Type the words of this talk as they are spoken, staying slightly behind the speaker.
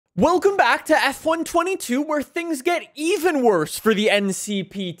Welcome back to F1 22, where things get even worse for the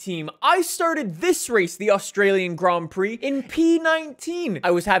NCP team. I started this race, the Australian Grand Prix, in P19.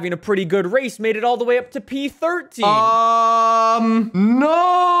 I was having a pretty good race, made it all the way up to P13.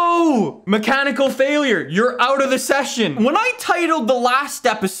 No! Mechanical failure. You're out of the session. When I titled the last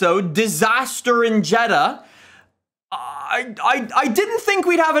episode, Disaster in Jeddah, I didn't think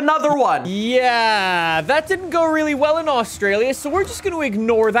we'd have another one. Yeah, that didn't go really well in Australia, so we're just going to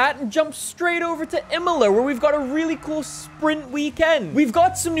ignore that and jump straight over to Imola, where we've got a really cool sprint weekend. We've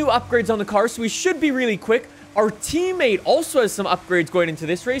got some new upgrades on the car, so we should be really quick. Our teammate also has some upgrades going into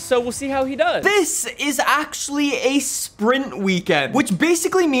this race, so we'll see how he does. This is actually a sprint weekend, which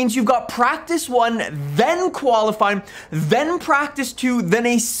basically means you've got practice 1, then qualifying, then practice 2, then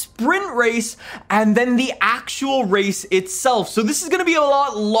a sprint race, and then the actual race itself. So this is going to be a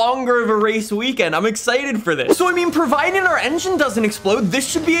lot longer of a race weekend. I'm excited for this. So, I mean, providing our engine doesn't explode, this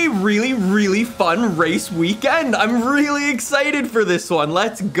should be a really, really fun race weekend. I'm really excited for this one.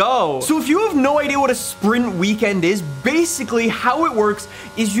 Let's go. So if you have no idea what a sprint weekend is, basically how it works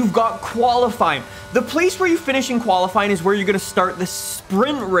is you've got qualifying. The place where you finish in qualifying is where you're going to start the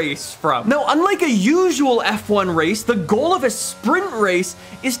sprint race from. Now, unlike a usual F1 race, the goal of a sprint race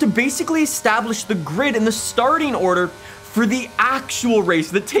is to basically establish the grid and the starting order for the actual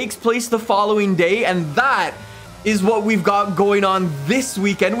race that takes place the following day, and that is what we've got going on this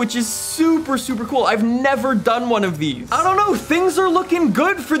weekend, which is super, super cool. I've never done one of these. I don't know, things are looking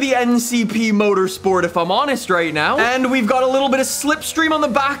good for the NCP Motorsport, if I'm honest right now. And we've got a little bit of slipstream on the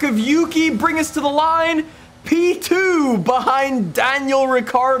back of Yuki, bring us to the line. P2 behind Daniel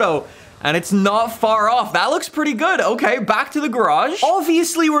Ricciardo. And it's not far off. That looks pretty good. Okay, back to the garage.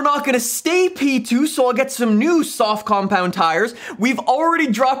 Obviously, we're not going to stay P2, so I'll get some new soft compound tires. We've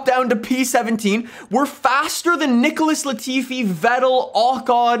already dropped down to P17. We're faster than Nicholas Latifi, Vettel,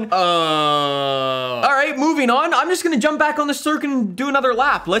 Ocon. All right, moving on. I'm just going to jump back on the circuit and do another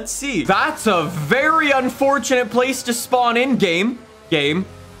lap. Let's see. That's a very unfortunate place to spawn in. Game.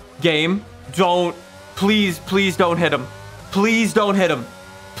 Don't. Please don't hit him. Please don't hit him.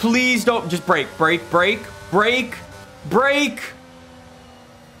 Please don't. Just brake.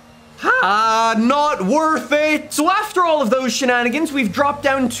 Not worth it. So after all of those shenanigans, we've dropped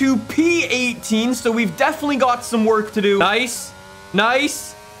down to P18, so we've definitely got some work to do. Nice.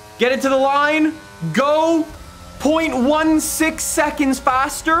 Get it to the line. Go. 0.16 seconds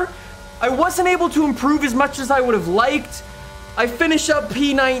faster. I wasn't able to improve as much as I would have liked. I finish up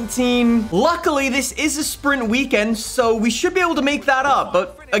P19. Luckily, this is a sprint weekend, so we should be able to make that up,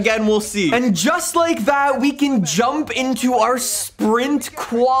 but again, we'll see. And just like that, we can jump into our sprint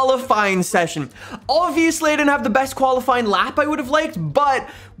qualifying session. Obviously, I didn't have the best qualifying lap I would have liked, but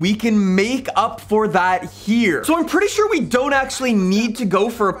we can make up for that here. So I'm pretty sure we don't actually need to go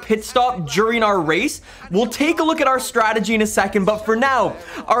for a pit stop during our race. We'll take a look at our strategy in a second, but for now,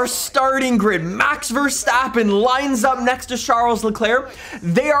 our starting grid, Max Verstappen lines up next to Charles Leclerc.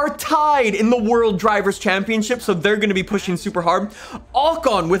 They are tied in the World Drivers' Championship, so they're going to be pushing super hard.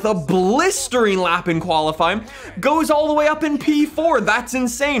 Ocon, with a blistering lap in qualifying, goes all the way up in P4. That's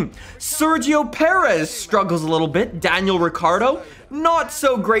insane. Sergio Perez struggles a little bit. Daniel Ricciardo, not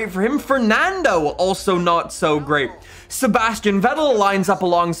so great for him. Fernando, also not so great. Sebastian Vettel lines up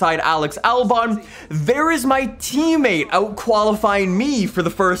alongside Alex Albon. There is my teammate out qualifying me for the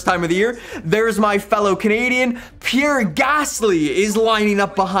first time of the year. There's my fellow Canadian. Pierre Gasly is lining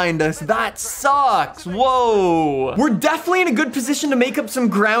up behind us. That sucks. Whoa. We're definitely in a good position to make up some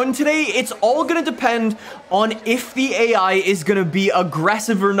ground today. It's all going to depend on if the AI is going to be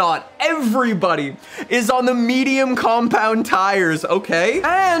aggressive or not. Everybody is on the medium compound tires, okay?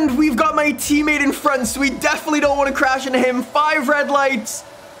 And we've got my teammate in front, so we definitely don't want to crash into him. 5 red lights.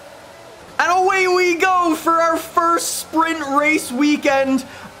 And away we go for our first sprint race weekend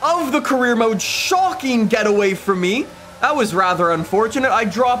of the career mode. Shocking getaway from me. That was rather unfortunate. I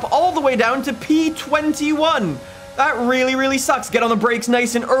drop all the way down to P21. That really, really sucks. Get on the brakes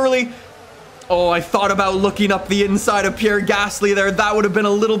nice and early. Oh, I thought about looking up the inside of Pierre Gasly there. That would have been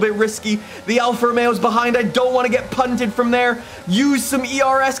a little bit risky. The Alfa Romeo's behind. I don't want to get punted from there. Use some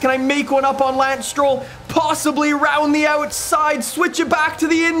ERS. Can I make one up on Lance Stroll? Possibly around the outside. Switch it back to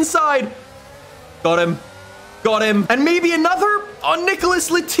the inside. Got him. And maybe another on Nicholas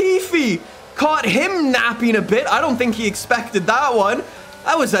Latifi. Caught him napping a bit. I don't think he expected that one.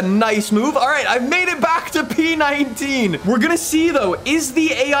 That was a nice move. All right, I've made it back to P19. We're gonna see though, is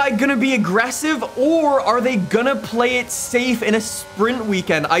the AI gonna be aggressive or are they gonna play it safe in a sprint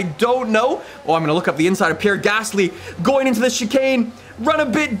weekend? I don't know. Oh, I'm gonna look up the inside of Pierre Gasly going into the chicane. Run a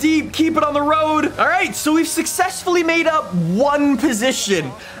bit deep, keep it on the road. All right, so we've successfully made up one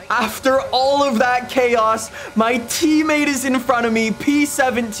position After all of that chaos, my teammate is in front of me,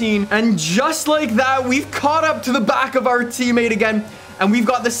 P17. And just like that, we've caught up to the back of our teammate again. And we've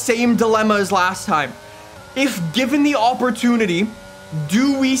got the same dilemma as last time. If given the opportunity,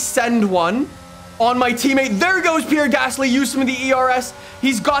 do we send one on my teammate? There goes Pierre Gasly. Use some of the ERS.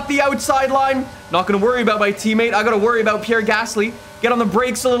 He's got the outside line. Not going to worry about my teammate. I got to worry about Pierre Gasly. Get on the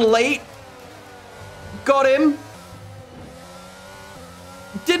brakes a little late. Got him.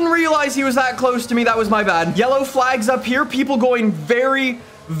 Didn't realize he was that close to me. That was my bad. Yellow flags up here. People going very,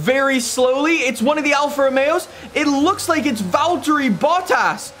 very slowly. It's one of the Alfa Romeos. It looks like it's Valtteri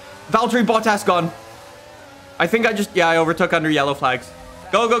Bottas. Valtteri Bottas gone. I think I overtook under yellow flags.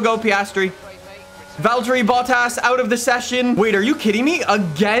 Go, go, go, Piastri. Valtteri Bottas out of the session. Wait, are you kidding me?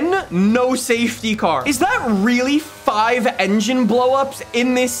 Again? No safety car. Is that really 5 engine blowups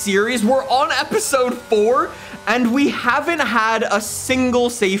in this series? We're on episode 4 and we haven't had a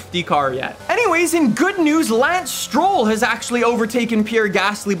single safety car yet. Anyways, in good news, Lance Stroll has actually overtaken Pierre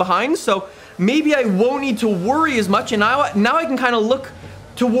Gasly behind, so maybe I won't need to worry as much, and now I can kind of look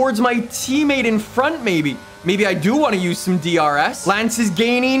towards my teammate in front, maybe. Maybe I do want to use some DRS. Lance is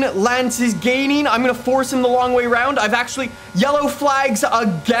gaining. Lance is gaining. I'm going to force him the long way around. I've actually... Yellow flags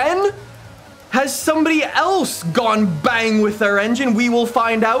again? Has somebody else gone bang with their engine? We will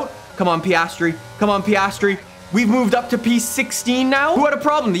find out. Come on, Piastri. Come on, Piastri. We've moved up to P16 now. Who had a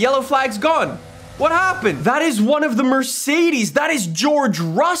problem? The yellow flag's gone. What happened? That is one of the Mercedes. That is George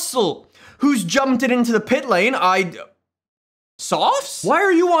Russell, who's jumped it into the pit lane. Softs? Why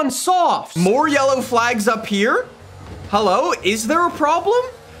are you on softs? More yellow flags up here. Hello? Is there a problem?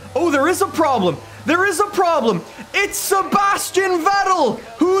 Oh, there is a problem. There is a problem. It's Sebastian Vettel,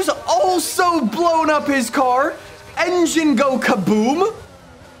 who's also blown up his car. Engine go kaboom.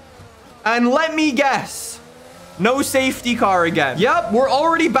 And let me guess. No safety car again. Yep, we're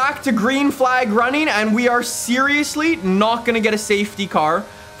already back to green flag running, and we are seriously not going to get a safety car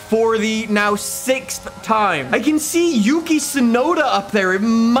for the now 6th time. I can see Yuki Tsunoda up there. It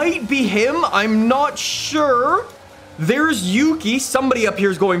might be him. I'm not sure. There's Yuki. Somebody up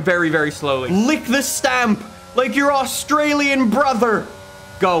here is going very, very slowly. Lick the stamp like your Australian brother.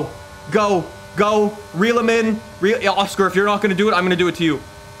 Go, go, go. Reel him in. Oscar, if you're not going to do it, I'm going to do it to you.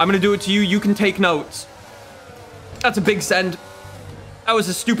 I'm going to do it to you. You can take notes. That's a big send. That was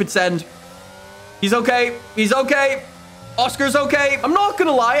a stupid send. He's okay. He's okay. Oscar's okay. I'm not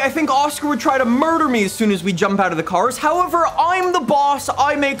gonna lie, I think Oscar would try to murder me as soon as we jump out of the cars. However, I'm the boss.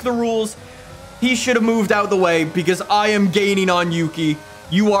 I make the rules. He should have moved out the way because I am gaining on Yuki.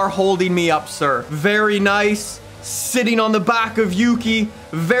 You are holding me up, sir. Very nice. Sitting on the back of Yuki.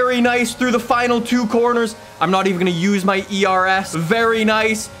 Very nice through the final 2 corners. I'm not even gonna use my ERS. Very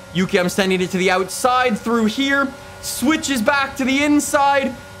nice. Yuki, I'm sending it to the outside through here. Switches back to the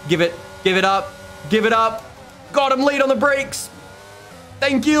inside. Give it up. Give it up. Got him late on the brakes.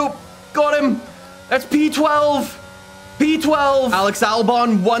 Thank you. Got him. That's P12. P12. Alex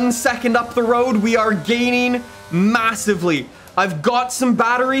Albon 1 second up the road. We are gaining massively. I've got some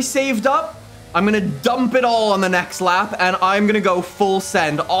battery saved up. I'm going to dump it all on the next lap, and I'm going to go full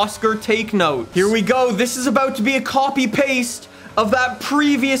send. Oscar, take note. Here we go. This is about to be a copy-paste of that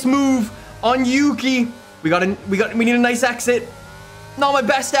previous move on Yuki. We need a nice exit. Not my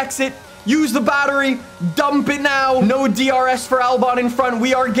best exit. Use the battery. Dump it now. No DRS for Albon in front.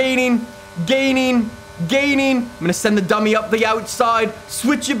 We are gaining. I'm going to send the dummy up the outside.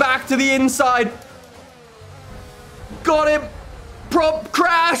 Switch it back to the inside. Got him.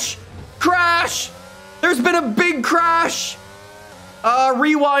 Crash. Crash. There's been a big crash.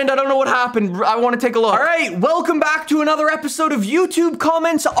 Rewind. I don't know what happened. I want to take a look. All right. Welcome back to another episode of YouTube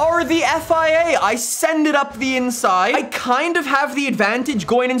Comments Are the FIA. I send it up the inside. I kind of have the advantage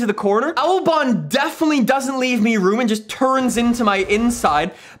going into the corner. Albon definitely doesn't leave me room and just turns into my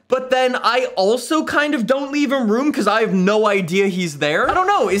inside. But then I also kind of don't leave him room because I have no idea he's there. I don't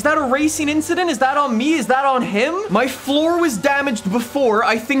know. Is that a racing incident? Is that on me? Is that on him? My floor was damaged before.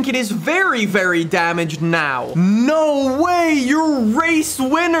 I think it is very, very damaged now. No way. Your race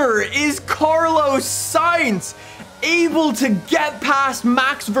winner is Carlos Sainz, able to get past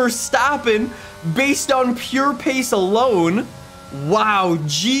Max Verstappen based on pure pace alone. Wow.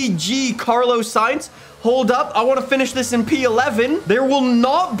 GG, Carlos Sainz. Hold up, I want to finish this in P11. There will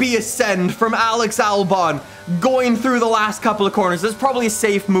not be a send from Alex Albon going through the last couple of corners. That's probably a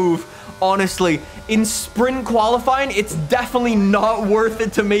safe move, honestly. In sprint qualifying, it's definitely not worth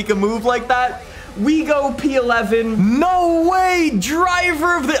it to make a move like that. We go P11. No way!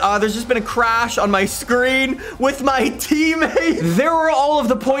 Driver of the... there's just been a crash on my screen with my teammate. There were all of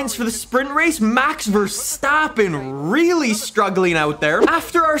the points for the sprint race. Max Verstappen really struggling out there.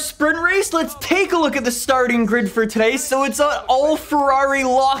 After our sprint race, let's take a look at the starting grid for today. So it's an all-Ferrari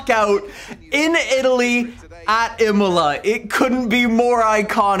lockout in Italy at Imola. It couldn't be more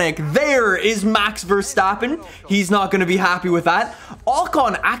iconic. There is Max Verstappen. He's not going to be happy with that.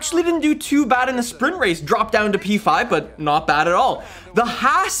 Ocon actually didn't do too bad in the sprint race. Dropped down to P5, but not bad at all. The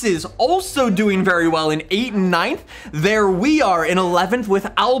Haas is also doing very well in 8th and 9th. There we are in 11th with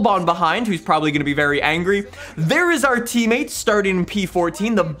Albon behind, who's probably going to be very angry. There is our teammate starting in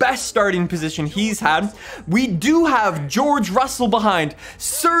P14, the best starting position he's had. We do have George Russell behind,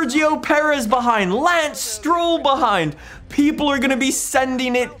 Sergio Perez behind, Lance Stroll behind. People are going to be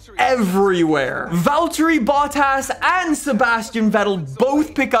sending it everywhere. Valtteri Bottas and Sebastian Vettel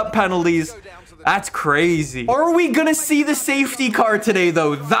both pick up penalties. That's crazy. Are we gonna see the safety car today,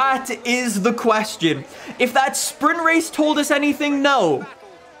 though? That is the question. If that sprint race told us anything, no.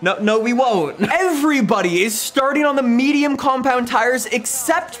 No, we won't. Everybody is starting on the medium compound tires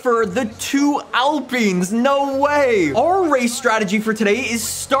except for the 2 Alpines. No way. Our race strategy for today is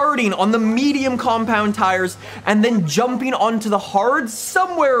starting on the medium compound tires and then jumping onto the hard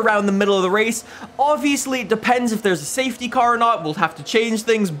somewhere around the middle of the race. Obviously, it depends if there's a safety car or not. We'll have to change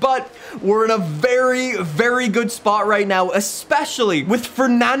things, but we're in a very, very good spot right now, especially with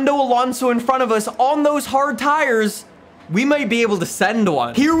Fernando Alonso in front of us on those hard tires. We might be able to send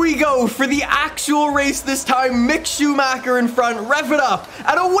one. Here we go for the actual race this time. Mick Schumacher in front. Rev it up.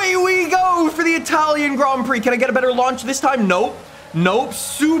 And away we go for the Italian Grand Prix. Can I get a better launch this time? Nope. Nope.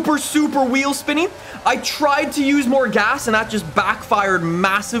 Super, super wheel spinning. I tried to use more gas and that just backfired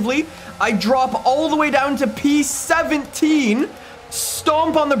massively. I drop all the way down to P17.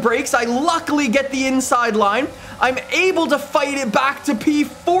 Stomp on the brakes. I luckily get the inside line. I'm able to fight it back to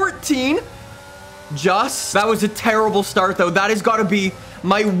P14. That was a terrible start, though. That has got to be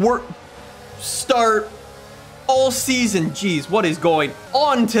my worst start all season. Jeez, what is going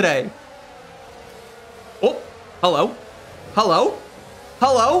on today? Oh, hello. Hello.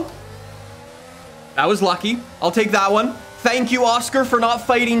 Hello. That was lucky. I'll take that one. Thank you, Oscar, for not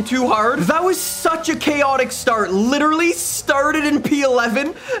fighting too hard. That was such a chaotic start. Literally started in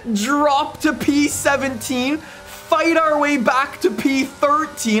P11, dropped to P17, fight our way back to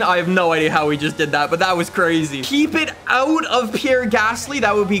P13. I have no idea how we just did that, but that was crazy. Keep it out of Pierre Gasly.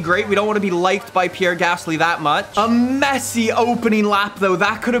 That would be great. We don't want to be liked by Pierre Gasly that much. A messy opening lap, though.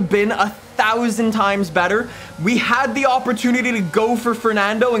 That could have been 1,000 times better. We had the opportunity to go for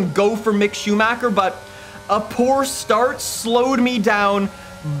Fernando and go for Mick Schumacher, but a poor start slowed me down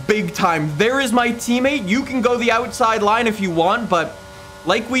big time. There is my teammate. You can go the outside line if you want, but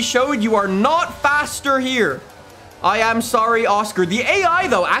like we showed, you are not faster here. I am sorry, Oscar. The AI,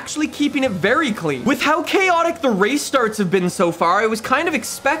 though, actually keeping it very clean. With how chaotic the race starts have been so far, I was kind of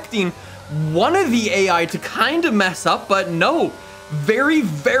expecting one of the AI to kind of mess up, but no. Very,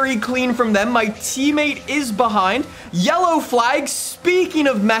 very clean from them. My teammate is behind. Yellow flag. Speaking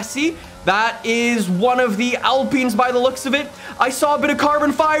of messy, that is one of the Alpines by the looks of it. I saw a bit of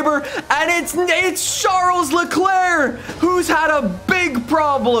carbon fiber, and it's Charles Leclerc, who's had a big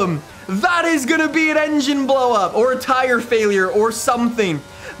problem. That is gonna be an engine blow up or a tire failure or something.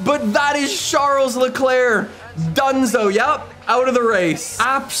 But that is Charles Leclerc. Dunzo, yep, out of the race.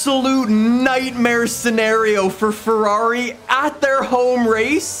 Absolute nightmare scenario for Ferrari at their home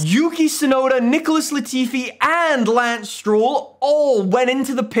race. Yuki Tsunoda, Nicholas Latifi, and Lance Stroll all went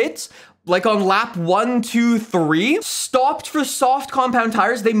into the pits like on lap 1, 2, 3, stopped for soft compound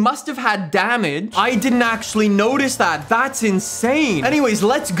tires. They must have had damage. I didn't actually notice that. That's insane. Anyways,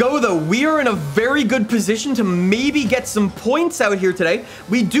 let's go though. We are in a very good position to maybe get some points out here today.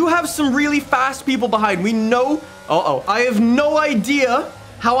 We do have some really fast people behind. We know, I have no idea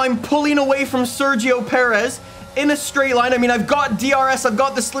how I'm pulling away from Sergio Perez in a straight line. I mean, I've got DRS, I've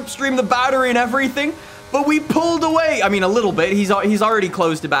got the slipstream, the battery and everything. But we pulled away. I mean, a little bit. He's already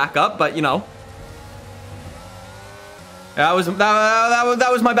closed it back up, but you know. That was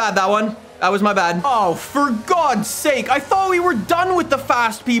my bad, that one. That was my bad. Oh, for God's sake. I thought we were done with the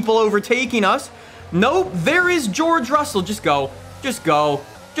fast people overtaking us. Nope, there is George Russell. Just go. Just go.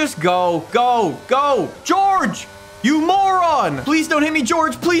 Just go. Go. Go. George! You moron! Please don't hit me,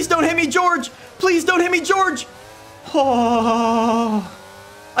 George. Please don't hit me, George. Please don't hit me, George. Oh...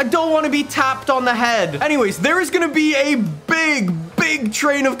 I don't want to be tapped on the head. Anyways, there is going to be a big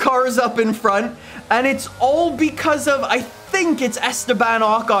train of cars up in front. And it's all because of, I think think it's Esteban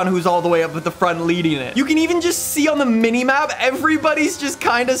Ocon who's all the way up at the front leading it. You can even just see on the mini-map, everybody's just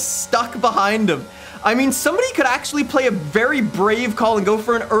kind of stuck behind him. I mean, somebody could actually play a very brave call and go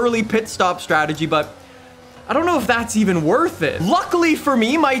for an early pit stop strategy, but I don't know if that's even worth it. Luckily for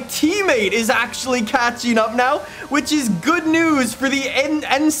me, my teammate is actually catching up now, which is good news for the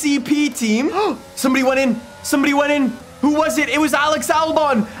NCP team. Somebody went in. Somebody went in. Who was it? It was Alex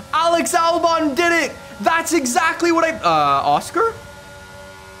Albon. Alex Albon did it. That's exactly what Oscar?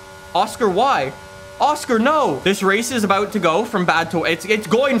 Oscar, why? Oscar, no. This race is about to go from bad to... It's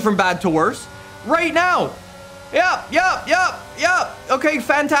going from bad to worse right now. Yep. Okay,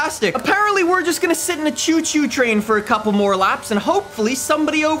 fantastic. Apparently, we're just gonna sit in a choo-choo train for a couple more laps and hopefully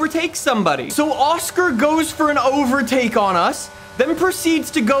somebody overtakes somebody. So Oscar goes for an overtake on us, then proceeds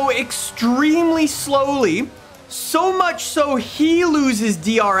to go extremely slowly. So much so he loses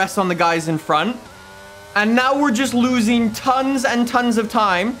DRS on the guys in front. And now we're just losing tons and tons of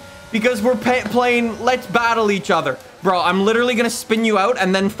time because we're playing let's battle each other. Bro, I'm literally gonna spin you out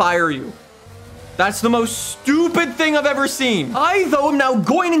and then fire you. That's the most stupid thing I've ever seen. I, though, am now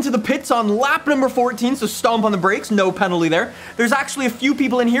going into the pits on lap number 14, so stomp on the brakes, no penalty there. There's actually a few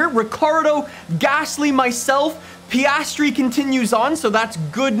people in here. Ricardo, Gasly, myself, Piastri continues on, so that's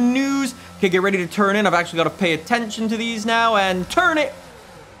good news. Okay, get ready to turn in. I've actually got to pay attention to these now and turn it.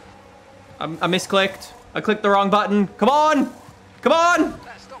 I misclicked. I clicked the wrong button. Come on. Come on.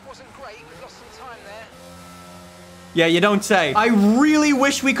 Yeah, you don't say. I really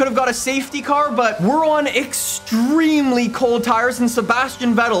wish we could have got a safety car, but we're on extremely cold tires, and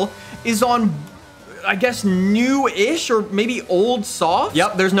Sebastian Vettel is on, I guess, new-ish or maybe old soft.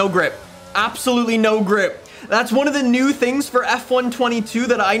 Yep, there's no grip. Absolutely no grip. That's one of the new things for F1 22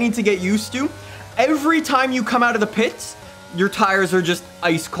 that I need to get used to. Every time you come out of the pits, your tires are just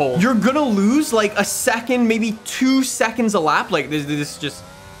ice cold. You're gonna lose like a second, maybe 2 seconds a lap. Like this just...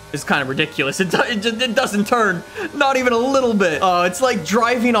 It's kind of ridiculous. It doesn't turn. Not even a little bit. It's like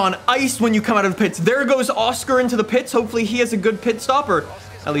driving on ice when you come out of the pits. There goes Oscar into the pits. Hopefully he has a good pit stop, or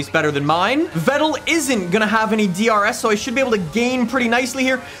at least better than mine. Vettel isn't going to have any DRS, so I should be able to gain pretty nicely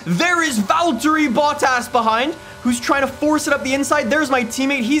here. There is Valtteri Bottas behind, who's trying to force it up the inside. There's my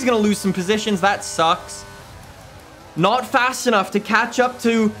teammate. He's going to lose some positions. That sucks. Not fast enough to catch up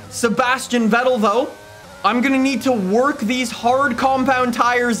to Sebastian Vettel, though. I'm going to need to work these hard compound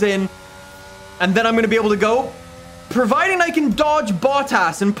tires in, and then I'm going to be able to go, providing I can dodge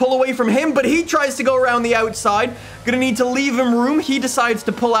Bottas and pull away from him, but he tries to go around the outside. Going to need to leave him room. He decides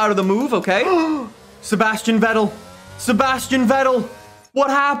to pull out of the move, okay? Sebastian Vettel. Sebastian Vettel. What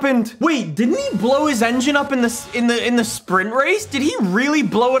happened? Wait, didn't he blow his engine up in the sprint race? Did he really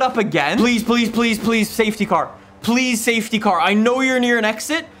blow it up again? Please, please, please, please, safety car. Please, safety car. I know you're near an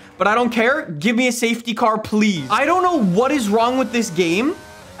exit, but I don't care. Give me a safety car, please. I don't know what is wrong with this game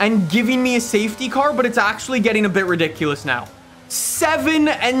and giving me a safety car, but it's actually getting a bit ridiculous now. 7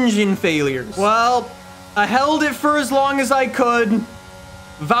 engine failures. Well, I held it for as long as I could.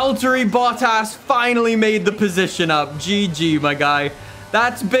 Valtteri Bottas finally made the position up. GG, my guy.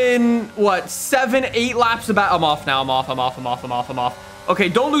 That's been, what, 7, 8 laps about. I'm off now. I'm off. Okay,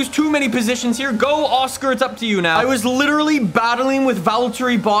 don't lose too many positions here. Go, Oscar. It's up to you now. I was literally battling with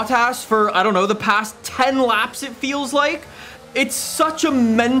Valtteri Bottas for, I don't know, the past 10 laps, it feels like. It's such a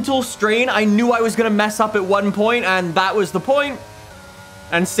mental strain. I knew I was going to mess up at one point, and that was the point.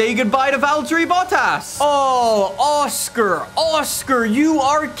 And say goodbye to Valtteri Bottas. Oh, Oscar. Oscar, you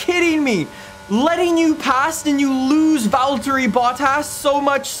are kidding me. Letting you pass and you lose Valtteri Bottas, so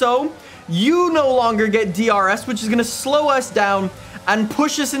much so, you no longer get DRS, which is going to slow us down and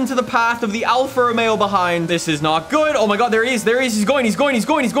push us into the path of the Alfa Romeo behind. This is not good. Oh my God, there he is. He's going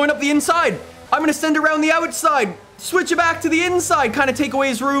up the inside. I'm going to send it around the outside. Switch it back to the inside. Kind of take away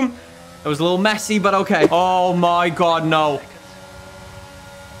his room. That was a little messy, but okay. Oh my God, no.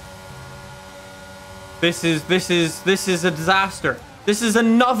 This is a disaster. This is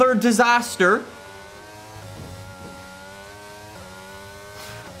another disaster.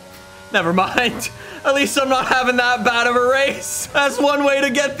 Never mind. At least I'm not having that bad of a race. That's one way to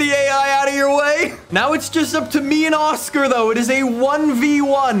get the AI out of your way. Now it's just up to me and Oscar, though. It is a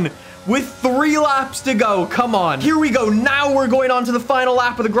 1v1 with 3 laps to go. Come on. Here we go. Now we're going on to the final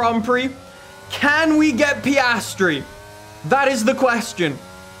lap of the Grand Prix. Can we get Piastri? That is the question.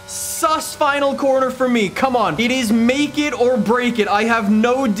 Sus final corner for me. Come on. It is make it or break it. I have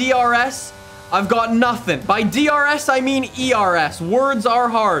no DRS. I've got nothing. By DRS, I mean ERS. Words are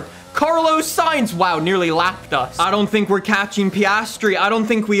hard. Carlos Sainz, wow, nearly lapped us. I don't think we're catching Piastri. I don't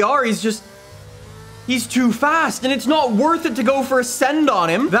think we are. He's too fast, and it's not worth it to go for a send on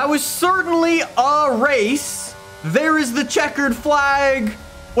him. That was certainly a race, There is the checkered flag.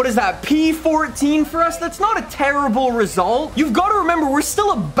 What is that, P14 for us? That's not a terrible result. You've got to remember, we're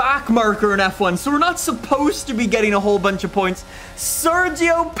still a back marker in F1, so we're not supposed to be getting a whole bunch of points.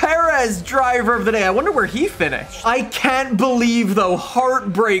 Sergio Perez, driver of the day. I wonder where he finished. I can't believe, though,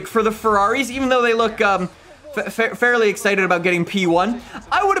 heartbreak for the Ferraris, even though they look fairly excited about getting P1.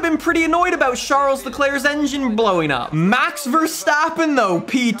 I would have been pretty annoyed about Charles Leclerc's engine blowing up. Max Verstappen, though,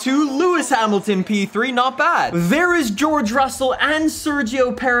 P2. Lewis Hamilton, P3. Not bad. There is George Russell and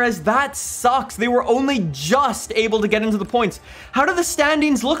Sergio Perez. That sucks. They were only just able to get into the points. How do the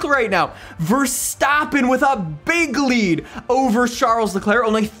standings look right now? Verstappen with a big lead over Charles Leclerc.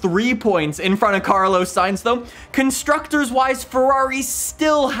 Only 3 points in front of Carlos Sainz, though. Constructors-wise, Ferrari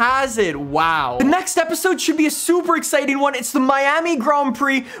still has it. Wow. The next episode should be a super exciting one. It's the Miami Grand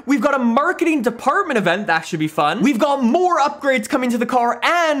Prix. We've got a marketing department event. That should be fun. We've got more upgrades coming to the car,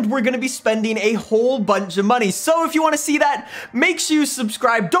 and we're going to be spending a whole bunch of money. So if you want to see that, make sure you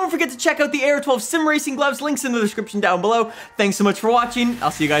subscribe. Don't forget to check out the Air 12 Sim Racing gloves. Links in the description down below. Thanks so much for watching.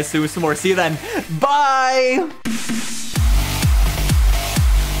 I'll see you guys soon with some more. See you then. Bye.